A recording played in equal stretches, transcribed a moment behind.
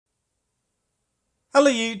Hello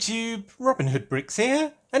YouTube, Robin Hood Bricks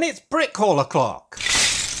here, and it's Brick Haul O'Clock!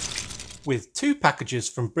 With 2 packages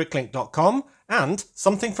from bricklink.com and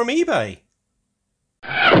something from eBay.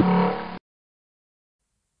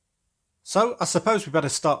 So I suppose we better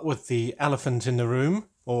start with the elephant in the room,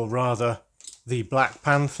 or rather the Black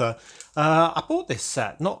Panther. I bought this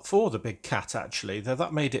set not for the big cat actually, though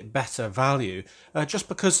that made it better value, just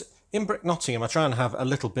because in Brick Nottingham I try and have a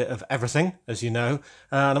little bit of everything, as you know,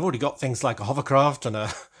 and I've already got things like a hovercraft and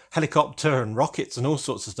a helicopter and rockets and all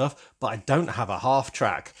sorts of stuff, but I don't have a half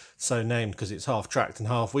track, so named because it's half tracked and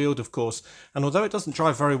half wheeled of course, and although it doesn't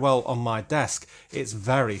drive very well on my desk, it's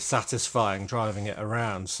very satisfying driving it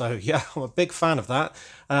around. So yeah, I'm a big fan of that.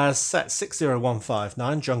 Set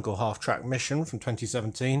 60159 Jungle Half Track Mission from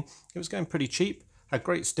 2017. It was going pretty cheap. Had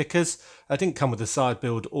great stickers. I didn't come with the side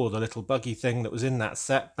build or the little buggy thing that was in that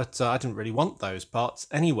set, but I didn't really want those parts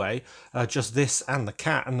anyway, just this and the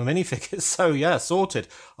cat and the minifigures. So yeah, sorted.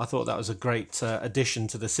 I thought that was a great addition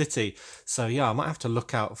to the city. So yeah, I might have to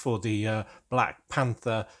look out for the Black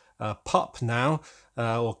Panther pup now,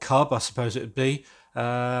 or cub I suppose it would be,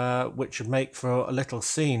 which would make for a little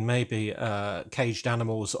scene, maybe caged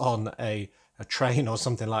animals on a train or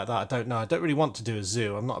something like that. I don't know. I don't really want to do a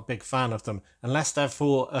zoo. I'm not a big fan of them unless they're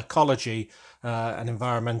for ecology and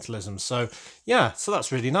environmentalism. So yeah, so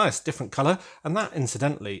that's really nice, different colour. And that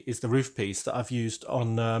incidentally is the roof piece that I've used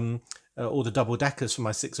on all the double deckers for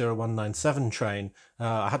my 60197 train.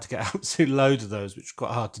 I had to get an absolute load of those, which was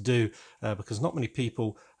quite hard to do because not many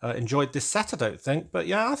people enjoyed this set, I don't think. But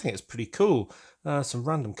yeah, I think it's pretty cool. Some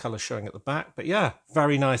random colour showing at the back, but yeah,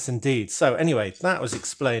 very nice indeed. So anyway, that was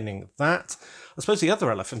explaining that. I suppose the other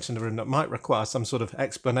elephant in the room that might require some sort of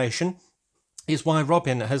explanation is why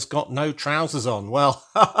Robin has got no trousers on. Well,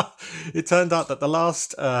 it turned out that the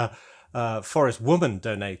last Forest woman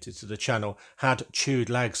donated to the channel had chewed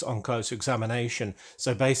legs on closer examination.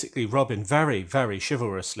 So basically Robin very, very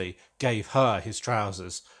chivalrously gave her his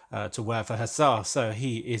trousers to wear for herself. So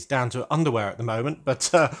he is down to underwear at the moment, but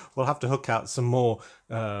we'll have to hook out some more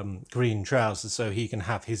green trousers so he can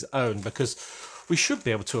have his own, because we should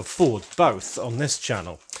be able to afford both on this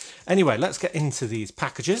channel. Anyway, let's get into these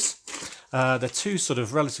packages. They're 2 sort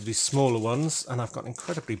of relatively smaller ones, and I've got an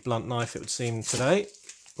incredibly blunt knife, it would seem, today.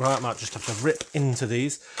 Right, I might just have to rip into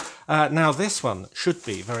these. Now this one should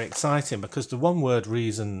be very exciting because the one word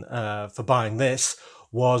reason for buying this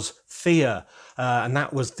was fear, and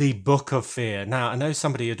that was the Book of Fear. Now I know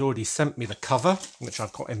somebody had already sent me the cover, which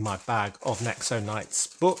I've got in my bag of Nexo Knight's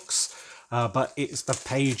books, but it's the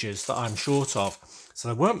pages that I'm short of. So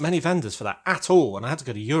there weren't many vendors for that at all, and I had to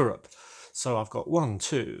go to Europe. So I've got 1,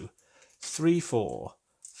 2, 3, 4,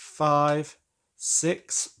 5,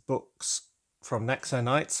 6 books from Nexo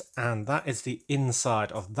Knights, and that is the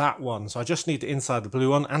inside of that one. So I just need the inside of the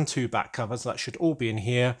blue one and 2 back covers. That should all be in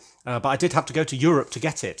here, but I did have to go to Europe to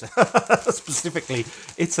get it, specifically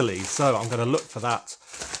Italy, so I'm going to look for that.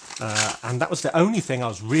 And that was the only thing I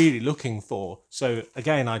was really looking for. So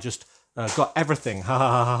again, I just got everything, everything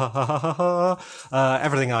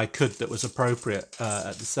I could that was appropriate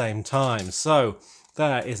at the same time. So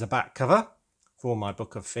there is a back cover for my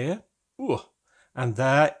Book of Fear. Ooh. And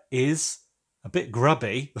there is, a bit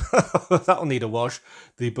grubby, that'll need a wash,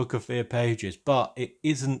 the Book of Fear pages, but it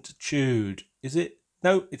isn't chewed, is it?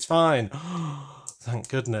 No, it's fine. Thank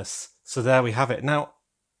goodness. So there we have it. Now,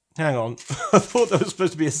 hang on. I thought there was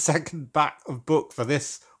supposed to be a second back of book for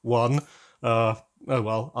this one. Oh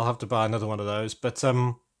well, I'll have to buy another one of those. But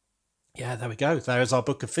yeah, there we go. There's our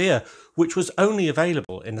Book of Fear, which was only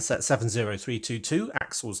available in the set 70322,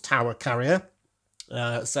 Axel's Tower Carrier,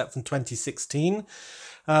 set from 2016.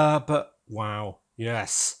 But wow,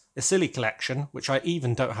 yes, a silly collection, which I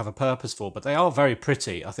even don't have a purpose for, but they are very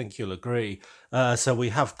pretty, I think you'll agree. So we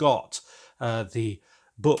have got the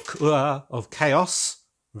Book of Chaos,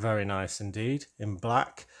 very nice indeed, in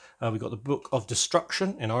black. We've got the Book of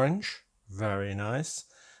Destruction in orange, very nice.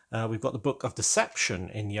 We've got the Book of Deception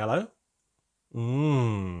in yellow.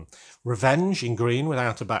 Revenge in green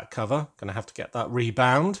without a back cover. Gonna have to get that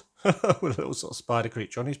rebound with a little sort of spider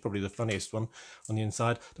creature on. He's probably the funniest one on the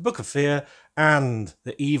inside. The Book of Fear and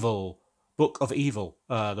the Evil Book of Evil,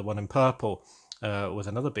 the one in purple, with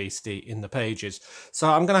another beastie in the pages.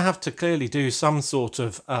 So I'm gonna have to clearly do some sort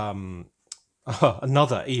of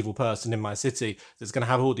another evil person in my city that's going to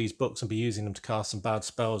have all these books and be using them to cast some bad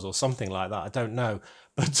spells or something like that. I don't know.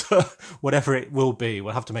 But whatever it will be,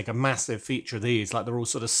 we'll have to make a massive feature of these, like they're all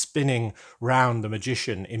sort of spinning round the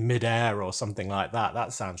magician in midair or something like that.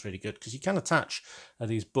 That sounds really good because you can attach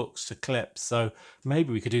these books to clips. So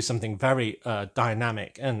maybe we could do something very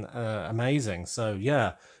dynamic and amazing. So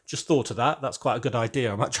yeah, just thought of that. That's quite a good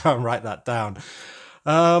idea. I might try and write that down.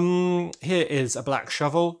 Here is a black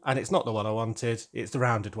shovel, and it's not the one I wanted. It's the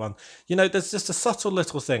rounded one. You know, there's just a subtle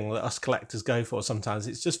little thing that us collectors go for sometimes.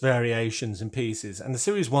 It's just variations and pieces. And the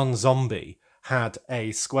Series 1 Zombie had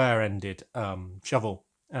a square-ended shovel.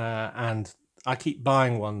 And I keep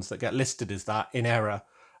buying ones that get listed as that in error.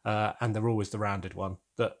 And they're always the rounded one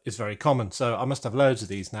that is very common. So I must have loads of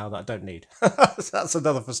these now that I don't need. So that's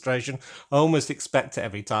another frustration. I almost expect it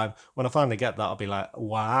every time. When I finally get that, I'll be like,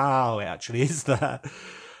 wow, it actually is there.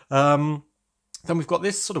 Then we've got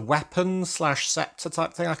this sort of weapon / scepter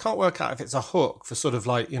type thing. I can't work out if it's a hook for sort of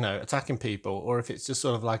like, you know, attacking people, or if it's just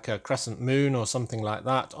sort of like a crescent moon or something like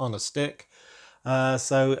that on a stick.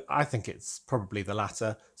 So I think it's probably the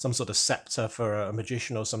latter, some sort of scepter for a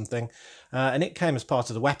magician or something. And it came as part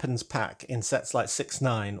of the weapons pack in sets like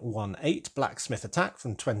 6918 Blacksmith Attack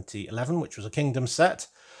from 2011, which was a Kingdom set.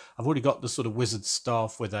 I've already got the sort of wizard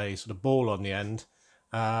staff with a sort of ball on the end.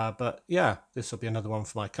 But yeah, this will be another one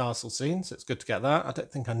for my castle scene, so it's good to get that. I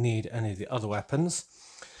don't think I need any of the other weapons.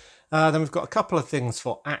 Then we've got a couple of things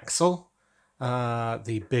for Axel.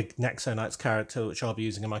 The big Nexo Knights character, which I'll be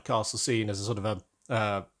using in my castle scene as a sort of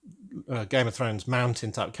a Game of Thrones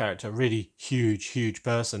mountain type character, really huge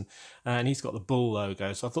person, and he's got the bull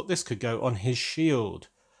logo, so I thought this could go on his shield.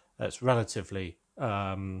 It's relatively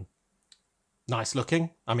nice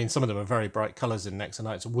looking. I mean, some of them are very bright colours in Nexo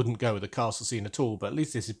Knights. It wouldn't go with the castle scene at all, but at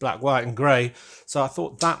least this is black, white and grey, so I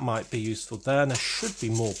thought that might be useful there. And there should be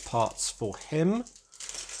more parts for him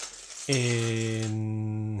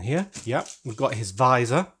in here. Yep, we've got his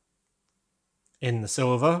visor in the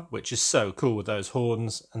silver, which is so cool with those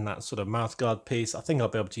horns and that sort of mouthguard piece. I think I'll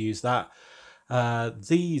be able to use that.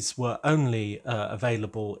 These were only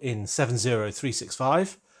available in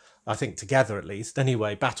 70365, I think together at least.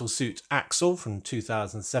 Anyway, Battlesuit Axel from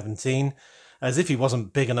 2017. As if he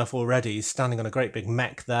wasn't big enough already, he's standing on a great big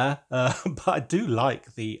mech there. But I do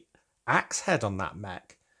like the axe head on that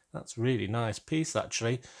mech. That's a really nice piece,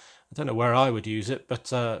 actually. I don't know where I would use it, but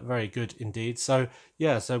very good indeed. So,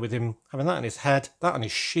 yeah, so with him having that on his head, that on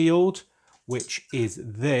his shield, which is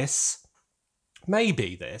this.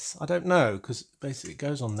 Maybe this. I don't know, because basically it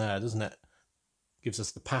goes on there, doesn't it? Gives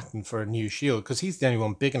us the pattern for a new shield, because he's the only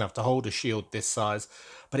one big enough to hold a shield this size.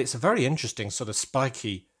 But it's a very interesting sort of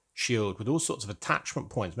spiky shield with all sorts of attachment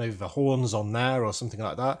points, maybe the horns on there or something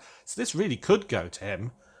like that. So this really could go to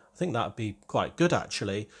him. I think that would be quite good,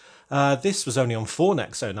 actually. This was only on 4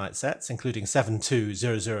 Nexo Knight sets, including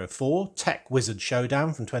 72004, Tech Wizard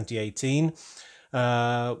Showdown from 2018,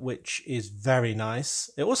 which is very nice.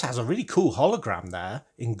 It also has a really cool hologram there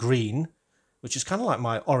in green, which is kind of like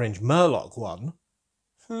my orange Murloc one.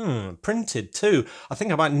 Printed too. I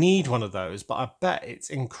think I might need one of those, but I bet it's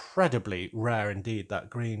incredibly rare indeed, that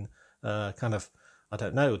green kind of, I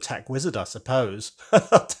don't know, tech wizard, I suppose.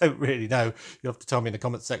 I don't really know. You'll have to tell me in the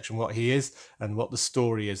comment section what he is and what the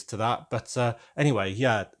story is to that. But anyway,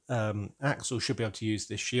 yeah, Axel should be able to use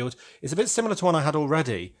this shield. It's a bit similar to one I had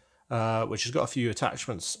already, which has got a few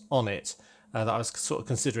attachments on it that I was sort of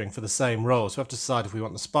considering for the same role. So we have to decide if we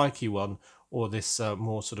want the spiky one or this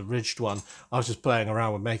more sort of ridged one. I was just playing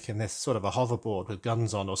around with making this sort of a hoverboard with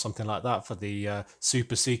guns on or something like that for the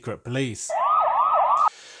super secret police.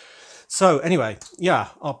 So anyway, yeah,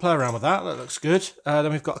 I'll play around with that. That looks good.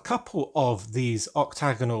 Then we've got a couple of these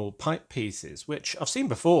octagonal pipe pieces, which I've seen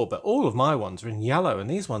before, but all of my ones are in yellow and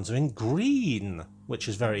these ones are in green, which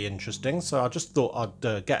is very interesting. So I just thought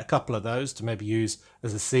I'd get a couple of those to maybe use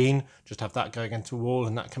as a scene, just have that going into a wall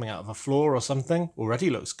and that coming out of a floor or something. Already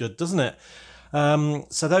looks good, doesn't it?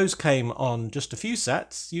 So those came on just a few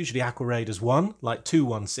sets, usually Aqua Raiders 1, like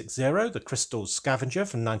 2160, the Crystal Scavenger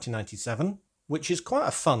from 1997. Which is quite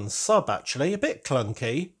a fun sub, actually, a bit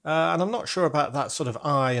clunky, and I'm not sure about that sort of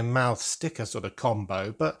eye and mouth sticker sort of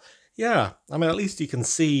combo, but yeah, I mean, at least you can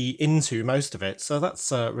see into most of it, so that's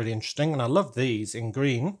really interesting, and I love these in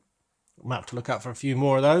green. I might have to look out for a few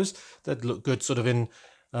more of those. They'd look good sort of in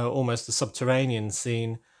almost the subterranean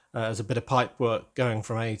scene, as a bit of pipe work going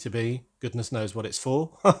from A to B. Goodness knows what it's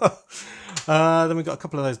for. Then we've got a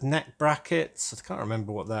couple of those neck brackets. I can't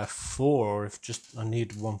remember what they're for, or if just I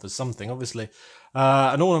need one for something, obviously.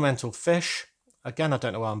 An ornamental fish. Again, I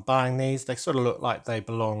don't know why I'm buying these. They sort of look like they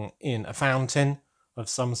belong in a fountain of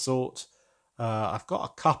some sort. I've got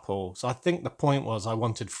a couple, so I think the point was I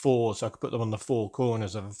wanted 4, so I could put them on the 4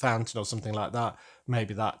 corners of a fountain or something like that.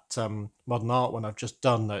 Maybe that modern art one I've just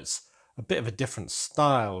done, that's a bit of a different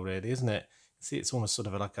style, really, isn't it? See, it's almost sort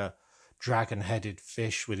of like a dragon-headed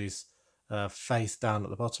fish with his face down at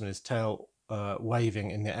the bottom and his tail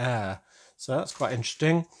waving in the air. So that's quite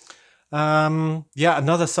interesting. Yeah,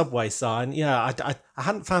 another Subway sign. Yeah, I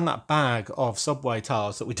hadn't found that bag of Subway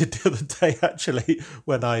tiles that we did the other day, actually,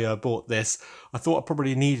 when I bought this. I thought I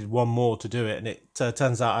probably needed one more to do it, and it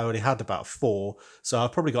turns out I already had about 4. So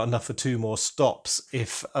I've probably got enough for 2 more stops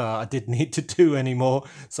if I did need to do any more.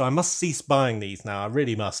 So I must cease buying these now. I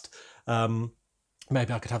really must.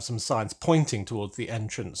 Maybe I could have some signs pointing towards the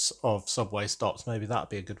entrance of Subway stops. Maybe that'd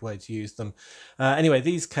be a good way to use them. Anyway,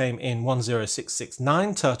 these came in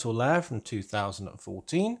 10669 Turtle Lair from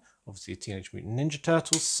 2014. Obviously a Teenage Mutant Ninja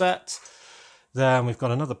Turtles set. Then we've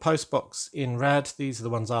got another post box in red. These are the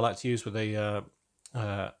ones I like to use with a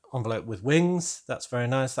envelope with wings. That's very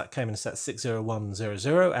nice. That came in a set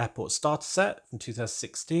 60100 Airport Starter Set from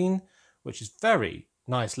 2016, which is very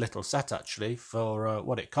nice little set actually for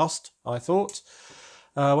what it cost, I thought.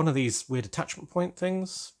 One of these weird attachment point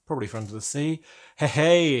things, probably for under the sea.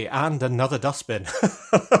 Hey, and another dustbin.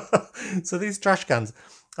 So these trash cans,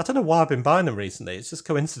 I don't know why I've been buying them recently. It's just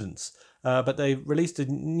coincidence. But they released a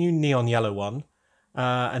new neon yellow one.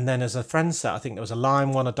 And then as a friend set, I think there was a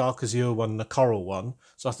lime one, a dark azure one, and a coral one.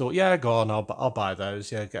 So I thought, yeah, go on, I'll buy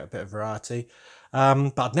those. Yeah, get a bit of variety.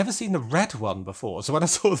 But I'd never seen the red one before. So when I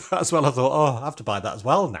saw that as well, I thought, oh, I have to buy that as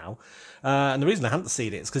well now. And the reason I hadn't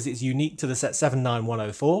seen it is because it's unique to the set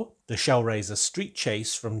 79104, the Shellraiser Street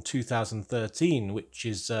Chase from 2013, which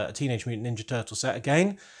is a Teenage Mutant Ninja Turtle set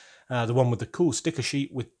again. The one with the cool sticker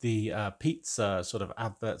sheet with the pizza sort of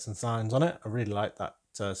adverts and signs on it. I really like that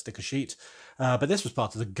sticker sheet. But this was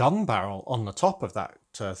part of the gun barrel on the top of that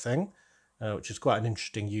thing, which is quite an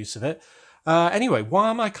interesting use of it. Anyway,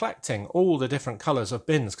 why am I collecting all the different colours of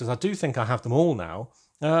bins? Because I do think I have them all now.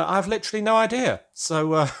 I've literally no idea.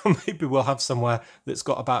 So maybe we'll have somewhere that's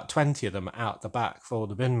got about 20 of them out the back for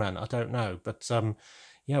the bin men. I don't know. But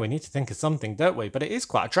yeah, we need to think of something, don't we? But it is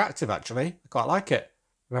quite attractive, actually. I quite like it.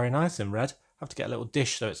 Very nice in red. Have to get a little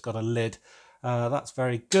dish so it's got a lid. That's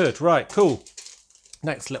very good. Right, cool.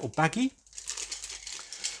 Next little baggie.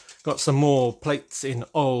 Got some more plates in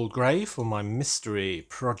old grey for my mystery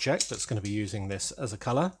project that's going to be using this as a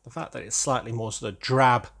colour. The fact that it's slightly more sort of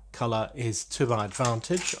drab colour is to my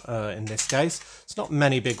advantage in this case. It's not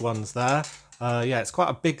many big ones there. Yeah, it's quite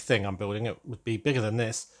a big thing I'm building. It would be bigger than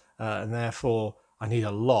this, and therefore I need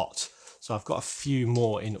a lot. So I've got a few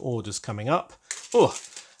more in orders coming up. Oh,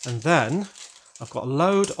 and then I've got a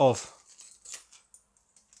load of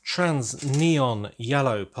trans neon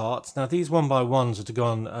yellow parts. Now these 1x1s are to go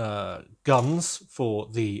on guns for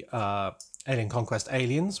the Alien Conquest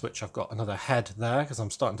aliens, which I've got another head there because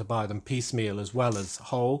I'm starting to buy them piecemeal as well as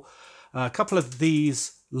whole. A couple of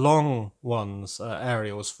these long ones,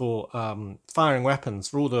 aerials for firing weapons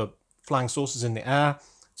for all the flying saucers in the air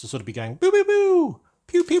to sort of be going boo boo boo,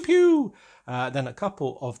 pew pew pew. Then a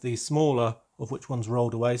couple of the smaller, of which one's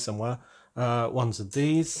rolled away somewhere. Ones of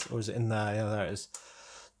these, or is it in there? Yeah, there it is.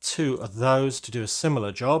 2 of those to do a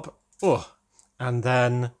similar job. Oh, and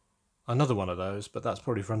then another one of those, but that's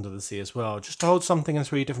probably for under the sea as well, just to hold something in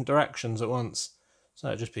 3 different directions at once. So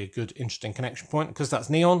it'd just be a good, interesting connection point. Because that's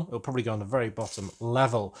neon, it'll probably go on the very bottom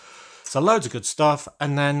level. So loads of good stuff.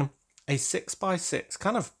 And then a 6x6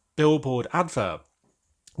 kind of billboard advert.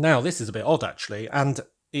 Now, this is a bit odd, actually. And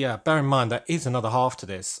yeah, bear in mind, there is another half to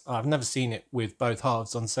this. I've never seen it with both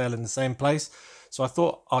halves on sale in the same place. So I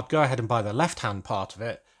thought I'd go ahead and buy the left-hand part of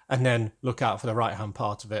it and then look out for the right-hand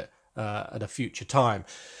part of it at a future time.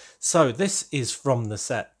 So this is from the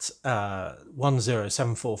set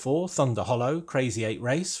 10744 Thunder Hollow Crazy 8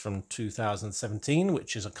 Race from 2017,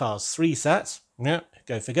 which is a Cars 3 set. Yeah,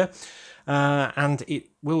 go figure. And it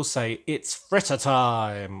will say it's fritter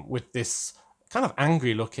time with this kind of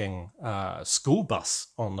angry looking school bus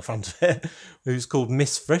on the front of it, who's called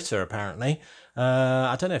Miss Fritter apparently.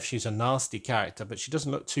 I don't know if she's a nasty character, but she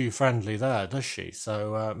doesn't look too friendly there, does she?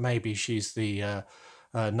 So maybe she's the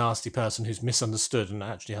nasty person who's misunderstood and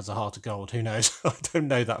actually has a heart of gold. Who knows? I don't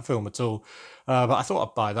know that film at all. But I thought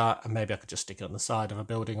I'd buy that, and maybe I could just stick it on the side of a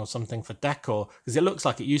building or something for decor, because it looks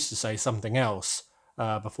like it used to say something else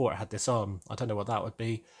before it had this on. I don't know what that would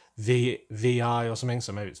be. VI or something,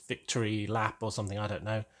 so maybe it's Victory Lap or something, I don't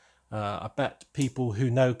know. I bet people who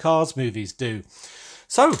know Cars movies do.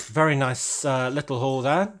 So, very nice little haul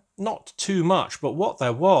there. Not too much, but what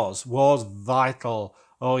there was vital.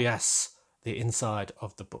 Oh yes, the inside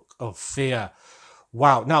of the Book of Fear.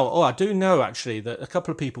 Wow. Now, I do know actually that a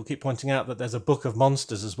couple of people keep pointing out that there's a Book of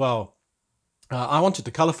Monsters as well. I wanted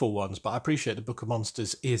the colourful ones, but I appreciate the Book of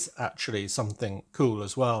Monsters is actually something cool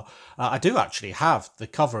as well. I do actually have the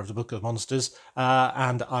cover of the Book of Monsters,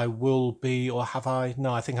 and I will be, or have I?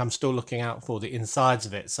 No, I think I'm still looking out for the insides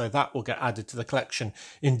of it, so that will get added to the collection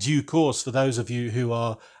in due course for those of you who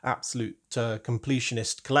are absolute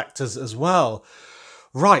completionist collectors as well.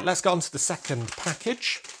 Right, let's get on to the second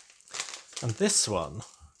package. And this one,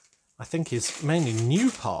 I think, is mainly new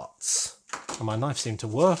parts. And my knife seemed to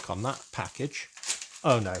work on that package.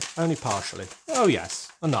 Oh no, only partially. Oh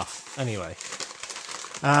yes, enough. Anyway.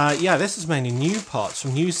 Yeah, this is mainly new parts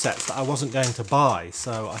from new sets that I wasn't going to buy.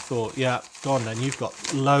 So I thought, yeah, go on then, you've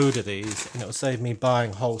got a load of these and it'll save me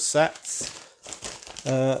buying whole sets.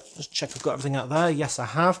 Just check I've got everything out there. Yes, I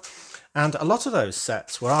have. And a lot of those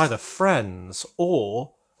sets were either friends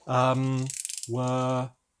or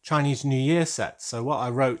were Chinese New Year sets. So what I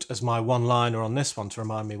wrote as my one-liner on this one to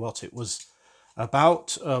remind me what it was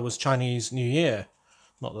about was Chinese New Year.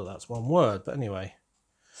 Not that that's one word, but anyway.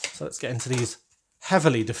 So let's get into these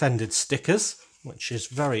heavily defended stickers, which is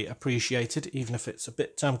very appreciated, even if it's a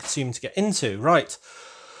bit time-consuming to get into. Right,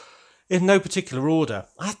 in no particular order.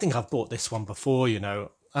 I think I've bought this one before, you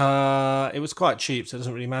know. It was quite cheap, so it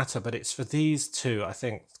doesn't really matter, but it's for these two, I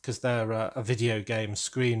think, because they're a video game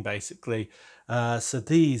screen, basically. So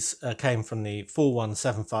these came from the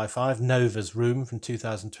 41755 Nova's Room from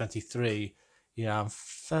 2023. Yeah, I'm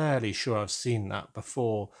fairly sure I've seen that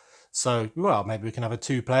before. So, well, maybe we can have a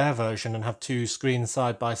two-player version and have two screens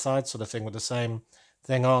side by side sort of thing with the same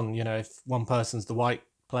thing on. You know, if one person's the white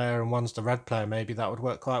player and one's the red player, maybe that would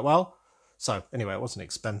work quite well. So, anyway, it wasn't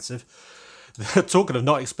expensive. Talking of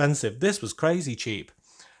not expensive, this was crazy cheap.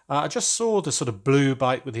 I just saw the sort of blue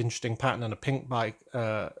bike with the interesting pattern and a pink bike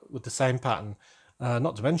with the same pattern.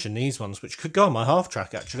 Not to mention these ones, which could go on my half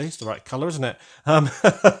track, actually. It's the right colour, isn't it?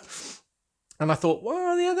 And I thought,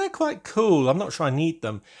 well, yeah, they're quite cool. I'm not sure I need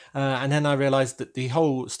them. And then I realised that the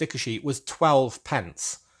whole sticker sheet was 12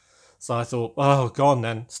 pence. So I thought, oh, go on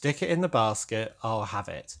then. Stick it in the basket. I'll have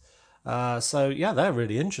it. So, yeah, they're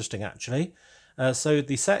really interesting, actually. So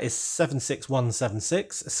the set is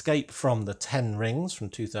 76176, Escape from the 10 Rings from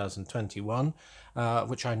 2021,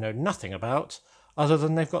 which I know nothing about, other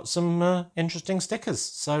than they've got some interesting stickers.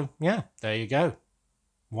 So, yeah, there you go.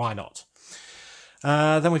 Why not?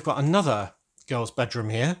 Then we've got another girl's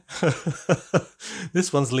bedroom here.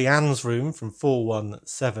 This one's Leanne's Room from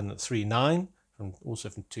 41739, also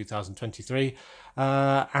from 2023.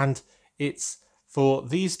 And it's for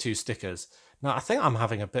these two stickers. Now, I think I'm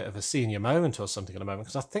having a bit of a senior moment or something at the moment,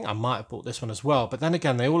 because I think I might have bought this one as well. But then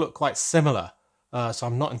again, they all look quite similar, so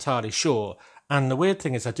I'm not entirely sure. And the weird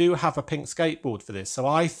thing is I do have a pink skateboard for this, so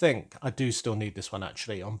I think I do still need this one,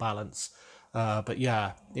 actually, on balance. But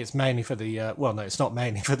yeah, it's mainly for the... well, no, it's not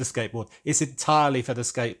mainly for the skateboard. It's entirely for the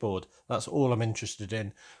skateboard. That's all I'm interested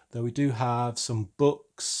in. Though we do have some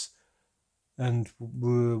books and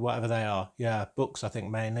whatever they are. Yeah, books, I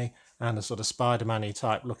think, mainly. And a sort of Spider-Man-y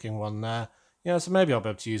type looking one there. Yeah, so maybe I'll be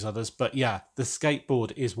able to use others. But yeah, the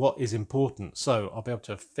skateboard is what is important. So I'll be able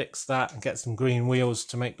to fix that and get some green wheels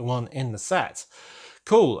to make the one in the set.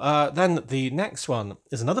 Cool. Then the next one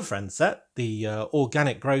is another friend set, the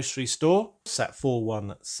Organic Grocery Store, set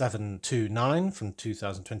 41729 from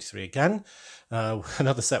 2023 again.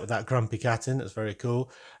 Another set with that grumpy cat in, that's very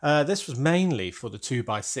cool. This was mainly for the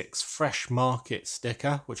 2x6 Fresh Market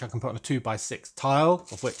sticker, which I can put on a 2x6 tile,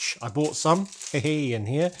 of which I bought some in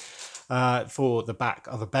here. For the back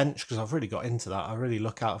of a bench, because I've really got into that. I really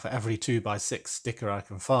look out for every 2x6 sticker I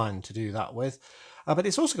can find to do that with. But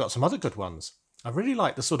it's also got some other good ones. I really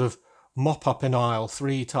like the sort of mop up in aisle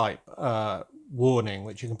 3 type warning,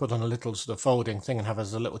 which you can put on a little sort of folding thing and have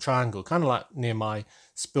as a little triangle, kind of like near my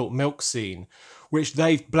spilt milk scene, which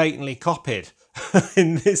they've blatantly copied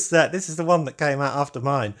in this set. This is the one that came out after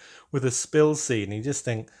mine with a spill scene. You just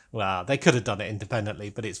think, wow, they could have done it independently,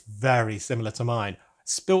 but it's very similar to mine.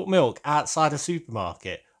 Spilt milk outside a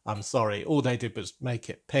supermarket. I'm sorry, all they did was make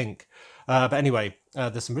it pink. But anyway,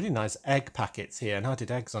 there's some really nice egg packets here, and I did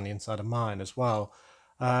eggs on the inside of mine as well.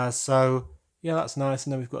 So, yeah, that's nice.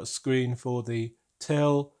 And then we've got a screen for the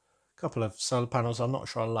till, a couple of solar panels. I'm not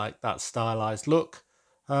sure I like that stylized look.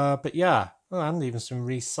 But yeah, and even some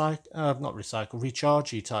rechargey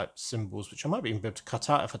type symbols, which I might even be able to cut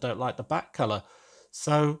out if I don't like the back colour.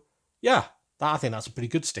 So, yeah, I think that's a pretty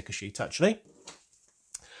good sticker sheet, actually.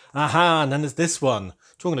 Aha, and then there's this one.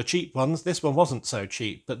 Talking of cheap ones, this one wasn't so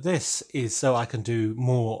cheap, but this is so I can do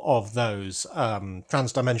more of those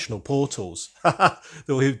trans-dimensional portals that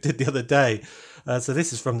we did the other day. So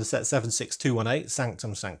this is from the set 76218,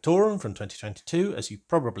 Sanctum Sanctorum from 2022, as you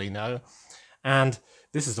probably know. And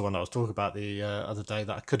this is the one I was talking about the other day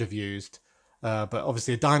that I could have used. But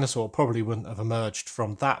obviously a dinosaur probably wouldn't have emerged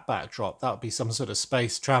from that backdrop. That would be some sort of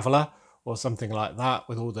space traveller or something like that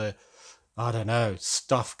with all the, I don't know,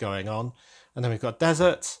 stuff going on. And then we've got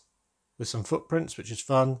desert with some footprints, which is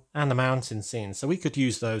fun, and the mountain scene. So we could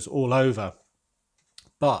use those all over.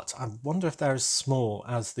 But I wonder if they're as small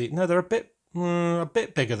as the... No, they're a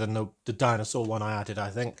bit bigger than the dinosaur one I added,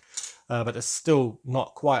 I think. But it's still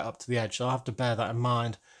not quite up to the edge, so I'll have to bear that in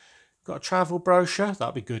mind. Got a travel brochure.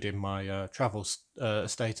 That'll be good in my travel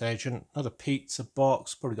estate agent. Another pizza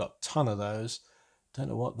box. Probably got a ton of those. Don't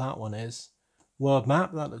know what that one is. World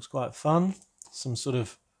map. That looks quite fun. Some sort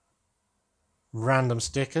of random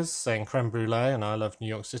stickers saying creme brulee and I love New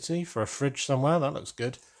York City for a fridge somewhere. That looks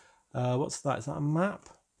good. What's that? Is that a map?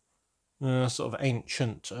 Sort of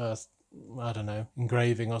ancient, I don't know,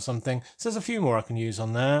 engraving or something. So there's a few more I can use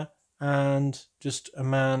on there. And just a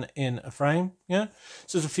man in a frame. Yeah.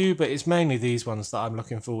 So there's a few, but it's mainly these ones that I'm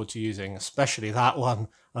looking forward to using, especially that one.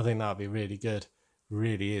 I think that'll be really good.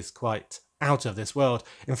 Really is quite out of this world.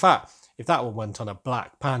 In fact, if that one went on a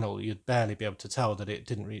black panel, you'd barely be able to tell that it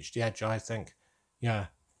didn't reach the edge, I think. Yeah,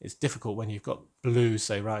 it's difficult when you've got blue,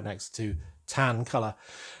 say, right next to tan colour.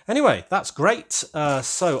 Anyway, that's great.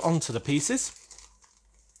 So on to the pieces.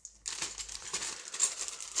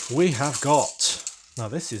 We have got, now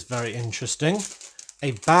this is very interesting,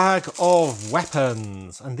 a bag of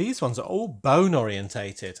weapons. And these ones are all bone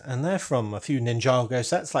orientated. And they're from a few Ninjago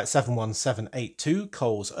sets like 71782,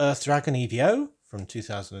 Cole's Earth Dragon EVO from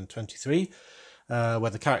 2023, where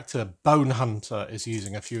the character Bone Hunter is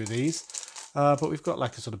using a few of these. But we've got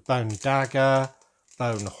like a sort of bone dagger,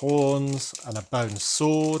 bone horns, and a bone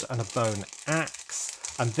sword, and a bone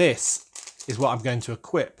axe. And this is what I'm going to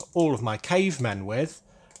equip all of my cavemen with.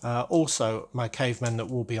 Also, my cavemen that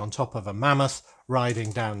will be on top of a mammoth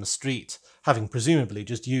riding down the street, having presumably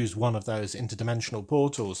just used one of those interdimensional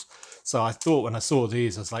portals. So I thought when I saw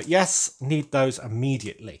these, I was like, yes, need those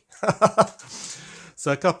immediately.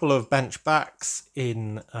 So a couple of bench backs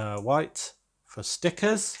in white for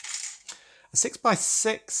stickers. A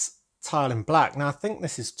 6x6 tile in black. Now I think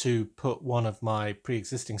this is to put one of my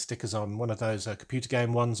pre-existing stickers on, one of those computer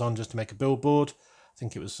game ones on, just to make a billboard. I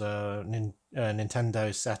think it was a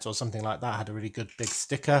Nintendo set or something like that. Had a really good big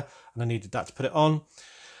sticker and I needed that to put it on.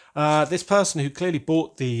 This person who clearly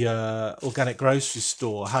bought the organic grocery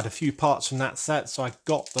store had a few parts from that set, so I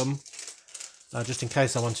got them just in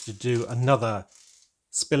case I wanted to do another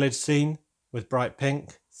spillage scene with bright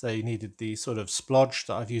pink. So you needed the sort of splodge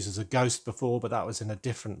that I've used as a ghost before, but that was in a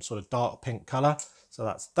different sort of dark pink colour. So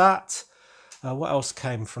that's that. What else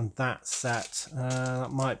came from that set? That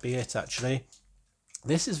might be it actually.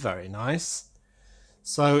 This is very nice.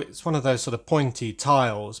 So it's one of those sort of pointy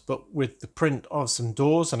tiles, but with the print of some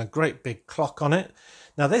doors and a great big clock on it.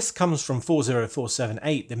 Now this comes from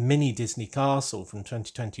 40478, the mini Disney castle from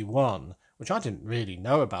 2021, which I didn't really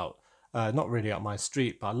know about. Not really up my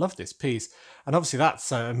street, but I love this piece. And obviously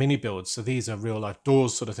that's a mini build, so these are real life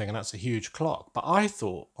doors sort of thing, and that's a huge clock. But I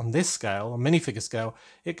thought on this scale, on minifigure scale,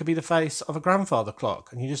 it could be the face of a grandfather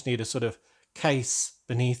clock, and you just need a sort of case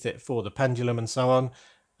beneath it for the pendulum and so on.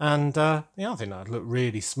 And yeah, I think that'd look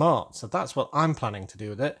really smart. So that's what I'm planning to do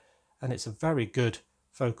with it. And it's a very good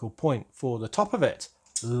focal point for the top of it.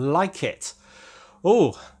 Like it.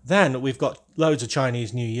 Oh, then we've got loads of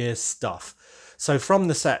Chinese New Year's stuff. So from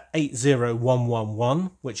the set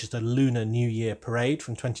 80111, which is the Lunar New Year Parade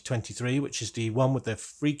from 2023, which is the one with the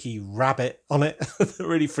freaky rabbit on it. That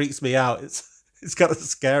really freaks me out. It's kind of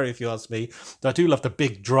scary if you ask me. But I do love the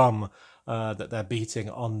big drum that they're beating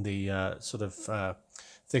on the sort of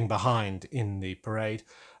thing behind in the parade.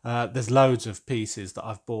 There's loads of pieces that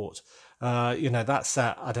I've bought. You know, that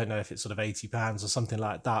set, I don't know if it's sort of £80 or something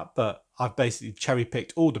like that, but I've basically cherry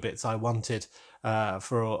picked all the bits I wanted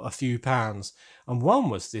for a few pounds. And one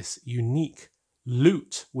was this unique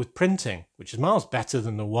loot with printing, which is miles better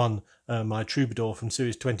than the one my Troubadour from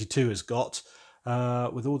Series 22 has got,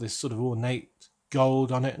 with all this sort of ornate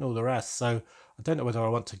gold on it and all the rest. So I don't know whether I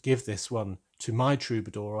want to give this one to my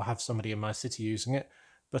Troubadour or have somebody in my city using it.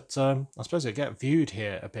 But I suppose it'd get viewed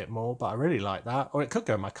here a bit more, but I really like that. Or it could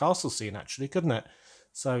go in my castle scene, actually, couldn't it?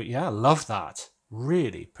 So, yeah, love that.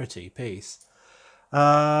 Really pretty piece.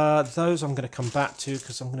 Those I'm going to come back to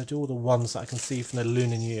because I'm going to do all the ones that I can see from the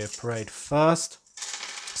Lunar New Year Parade first.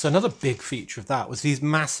 So another big feature of that was these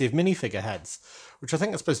massive minifigure heads, which I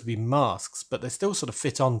think are supposed to be masks, but they still sort of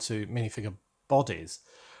fit onto minifigure bodies.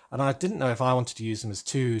 And I didn't know if I wanted to use them as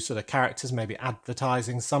two sort of characters, maybe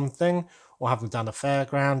advertising something, or have them down a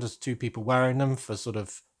fairground as two people wearing them for sort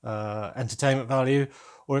of entertainment value,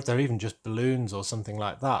 or if they're even just balloons or something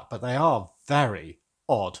like that. But they are very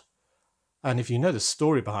odd. And if you know the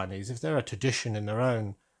story behind these, if they're a tradition in their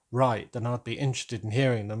own right, then I'd be interested in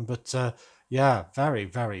hearing them. But yeah, very,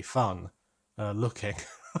 very fun looking.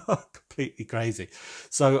 Completely crazy.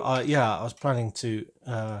 So yeah, I was planning to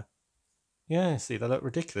yeah, see, they look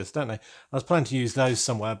ridiculous, don't they? I was planning to use those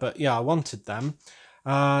somewhere, but yeah, I wanted them.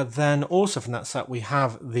 Then also from that set, we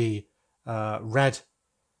have the red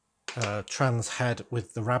trans head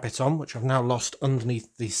with the rabbit on, which I've now lost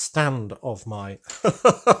underneath the stand of my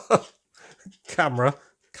camera.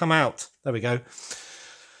 Come out. There we go.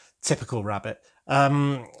 Typical rabbit.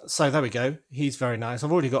 So there we go. He's very nice.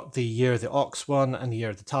 I've already got the Year of the Ox one and the Year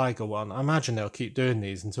of the Tiger one. I imagine they'll keep doing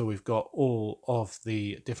these until we've got all of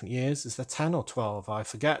the different years. Is there 10 or 12? I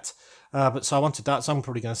forget. But so I wanted that, so I'm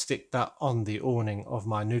probably going to stick that on the awning of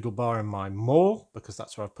my noodle bar in my mall, because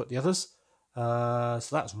that's where I've put the others. So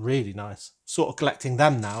that's really nice. Sort of collecting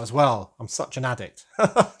them now as well. I'm such an addict.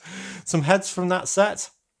 Some heads from that set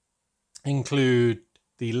include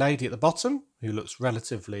the lady at the bottom, who looks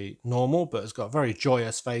relatively normal but has got a very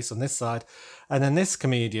joyous face on this side, and then this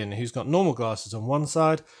comedian who's got normal glasses on one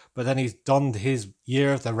side, but then he's donned his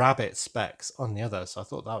Year of the Rabbit specs on the other. So I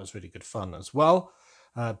thought that was really good fun as well.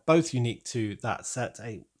 Both unique to that set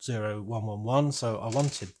 80111, so I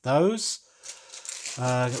wanted those.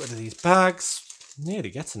 Get rid of these bags.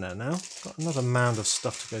 Nearly getting there now. Got another mound of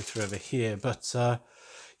stuff to go through over here, but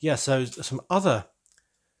yeah, so some other.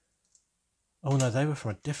 Oh no, they were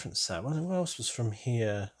from a different set. What else was from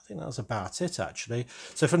here? I think that was about it, actually.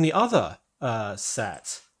 So from the other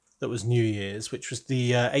set that was New Year's, which was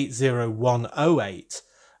the 80108,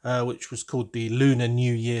 which was called the Lunar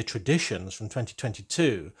New Year Traditions from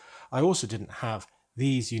 2022, I also didn't have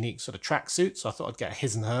these unique sort of tracksuits, so I thought I'd get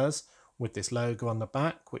his and hers with this logo on the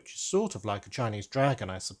back, which is sort of like a Chinese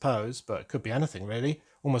dragon, I suppose, but it could be anything really.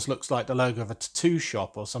 Almost looks like the logo of a tattoo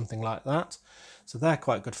shop or something like that. So they're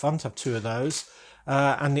quite good fun to have two of those.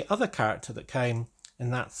 And the other character that came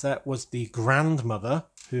in that set was the grandmother,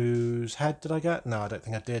 whose head did I get? No, I don't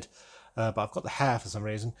think I did. But I've got the hair for some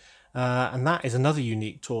reason. And that is another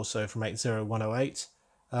unique torso from 80108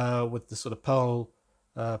 with the sort of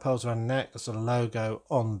pearls around the neck, the sort of logo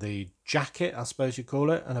on the jacket, I suppose you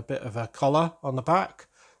call it, and a bit of a collar on the back.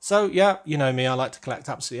 So yeah, you know me, I like to collect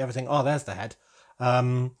absolutely everything. Oh, there's the head.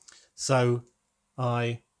 So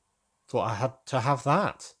I thought I had to have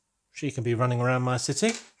that. She can be running around my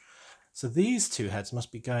city. So these two heads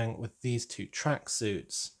must be going with these two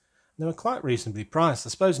tracksuits. They were quite reasonably priced. I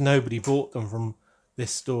suppose nobody bought them from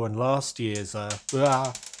this store in last year's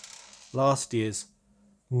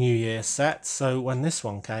New Year set. So when this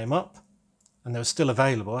one came up and they were still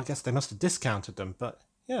available, I guess they must have discounted them. But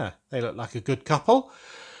yeah, they look like a good couple.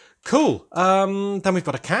 Cool. Then we've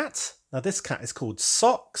got a cat. Now this cat is called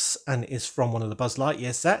Socks and is from one of the Buzz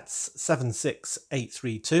Lightyear sets,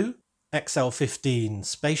 76832, XL15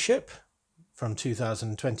 spaceship from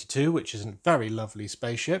 2022, which is a very lovely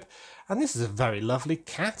spaceship. And this is a very lovely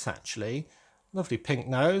cat, actually. Lovely pink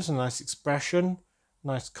nose, a nice expression,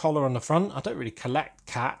 nice collar on the front. I don't really collect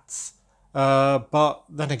cats, but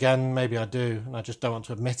then again, maybe I do, and I just don't want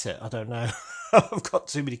to admit it. I don't know. I've got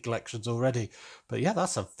too many collections already. But yeah,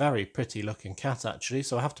 that's a very pretty looking cat, actually.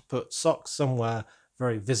 So I have to put Socks somewhere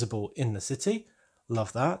very visible in the city.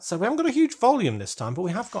 Love that. So we haven't got a huge volume this time, but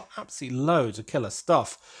we have got absolutely loads of killer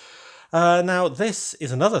stuff. Now, this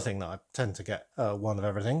is another thing that I tend to get one of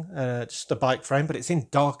everything. Just a bike frame, but it's in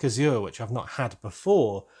dark azure, which I've not had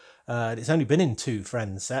before. It's only been in two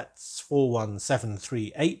friend sets,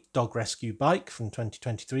 41738 Dog Rescue Bike from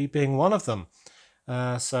 2023 being one of them.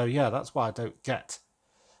 So yeah, that's why I don't get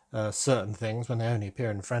certain things when they only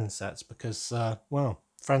appear in friend sets, because, well,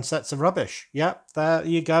 friend sets are rubbish. Yep, there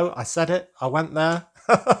you go. I said it. I went there.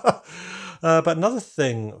 But another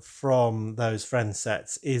thing from those friend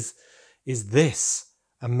sets is this,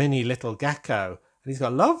 a mini little gecko. And he's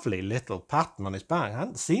got a lovely little pattern on his back. I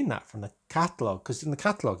hadn't seen that from the catalogue, because in the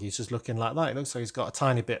catalogue he's just looking like that. It looks like he's got a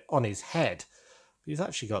tiny bit on his head. But he's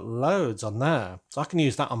actually got loads on there. So I can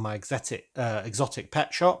use that on my exotic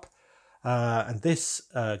pet shop. And this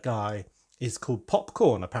guy is called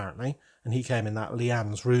Popcorn, apparently. And he came in that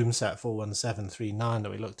Leanne's Room set 41739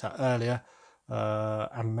 that we looked at earlier.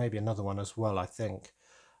 And maybe another one as well, I think.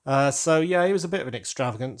 So yeah, he was a bit of an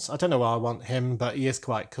extravagance. I don't know why I want him, but he is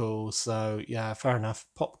quite cool. So yeah, fair enough.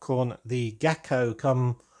 Popcorn, the gecko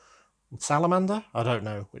come salamander. I don't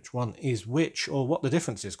know which one is which or what the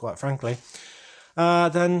difference is, quite frankly.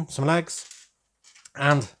 Then some legs.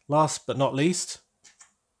 And last but not least,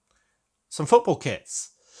 some football kits.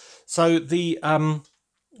 So the,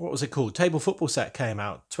 what was it called? Table football set came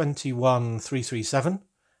out, 21337.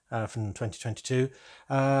 From 2022,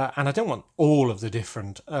 and I don't want all of the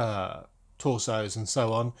different torsos and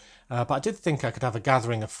so on. But I did think I could have a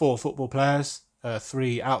gathering of 4 football players,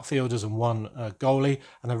 3 outfielders and 1 goalie.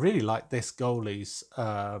 And I really like this goalie's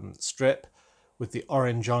strip with the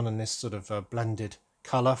orange on and this sort of blended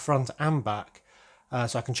colour front and back.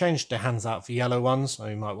 So I can change the hands out for yellow ones, or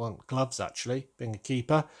you might want gloves actually, being a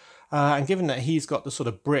keeper. And given that he's got the sort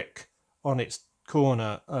of brick on its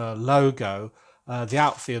corner logo, the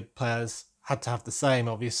outfield players had to have the same,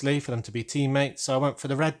 obviously, for them to be teammates. So I went for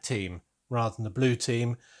the red team rather than the blue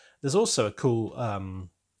team. There's also a cool,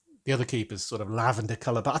 the other keeper's sort of lavender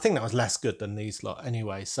colour, but I think that was less good than these lot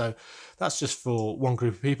anyway. So that's just for one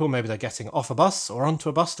group of people. Maybe they're getting off a bus or onto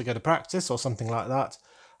a bus to go to practice or something like that.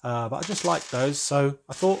 But I just like those, so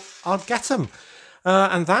I thought I'd get them.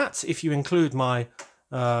 And that, if you include my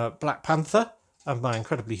Black Panther and my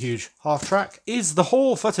incredibly huge half-track, is the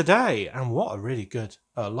haul for today. And what a really good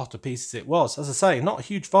lot of pieces it was. As I say, not a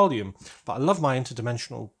huge volume, but I love my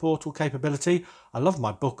interdimensional portal capability. I love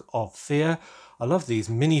my Book of Fear. I love these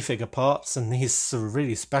minifigure parts and these sort of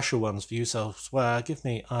really special ones for use elsewhere. Give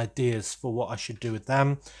me ideas for what I should do with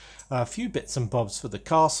them. A few bits and bobs for the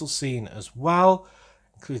castle scene as well,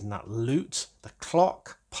 including that loot, the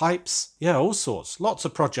clock, pipes, yeah, all sorts. Lots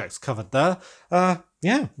of projects covered there.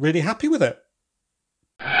 Yeah, really happy with it.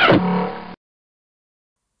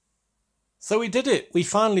 So we did it. We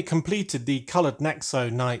finally completed the Coloured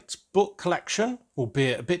Nexo Night book collection,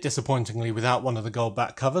 albeit a bit disappointingly without one of the gold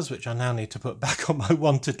back covers, which I now need to put back on my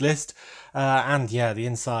wanted list. And yeah, the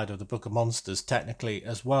inside of the Book of Monsters technically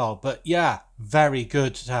as well. But yeah, very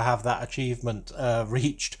good to have that achievement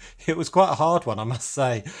reached. It was quite a hard one, I must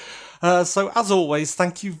say. So as always,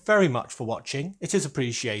 thank you very much for watching. It is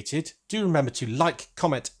appreciated. Do remember to like,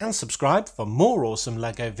 comment and subscribe for more awesome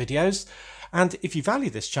LEGO videos. And if you value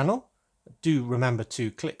this channel, do remember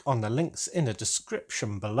to click on the links in the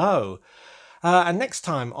description below. And next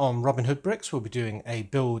time on Robin Hood Bricks, we'll be doing a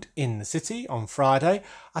build in the city on Friday.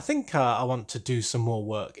 I think I want to do some more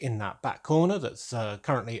work in that back corner that's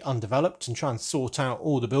currently undeveloped and try and sort out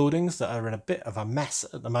all the buildings that are in a bit of a mess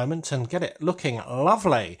at the moment and get it looking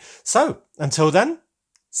lovely. So, until then,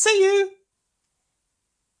 see you!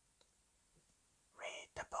 Read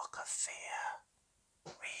the Book of Fear.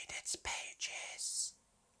 Read its pages.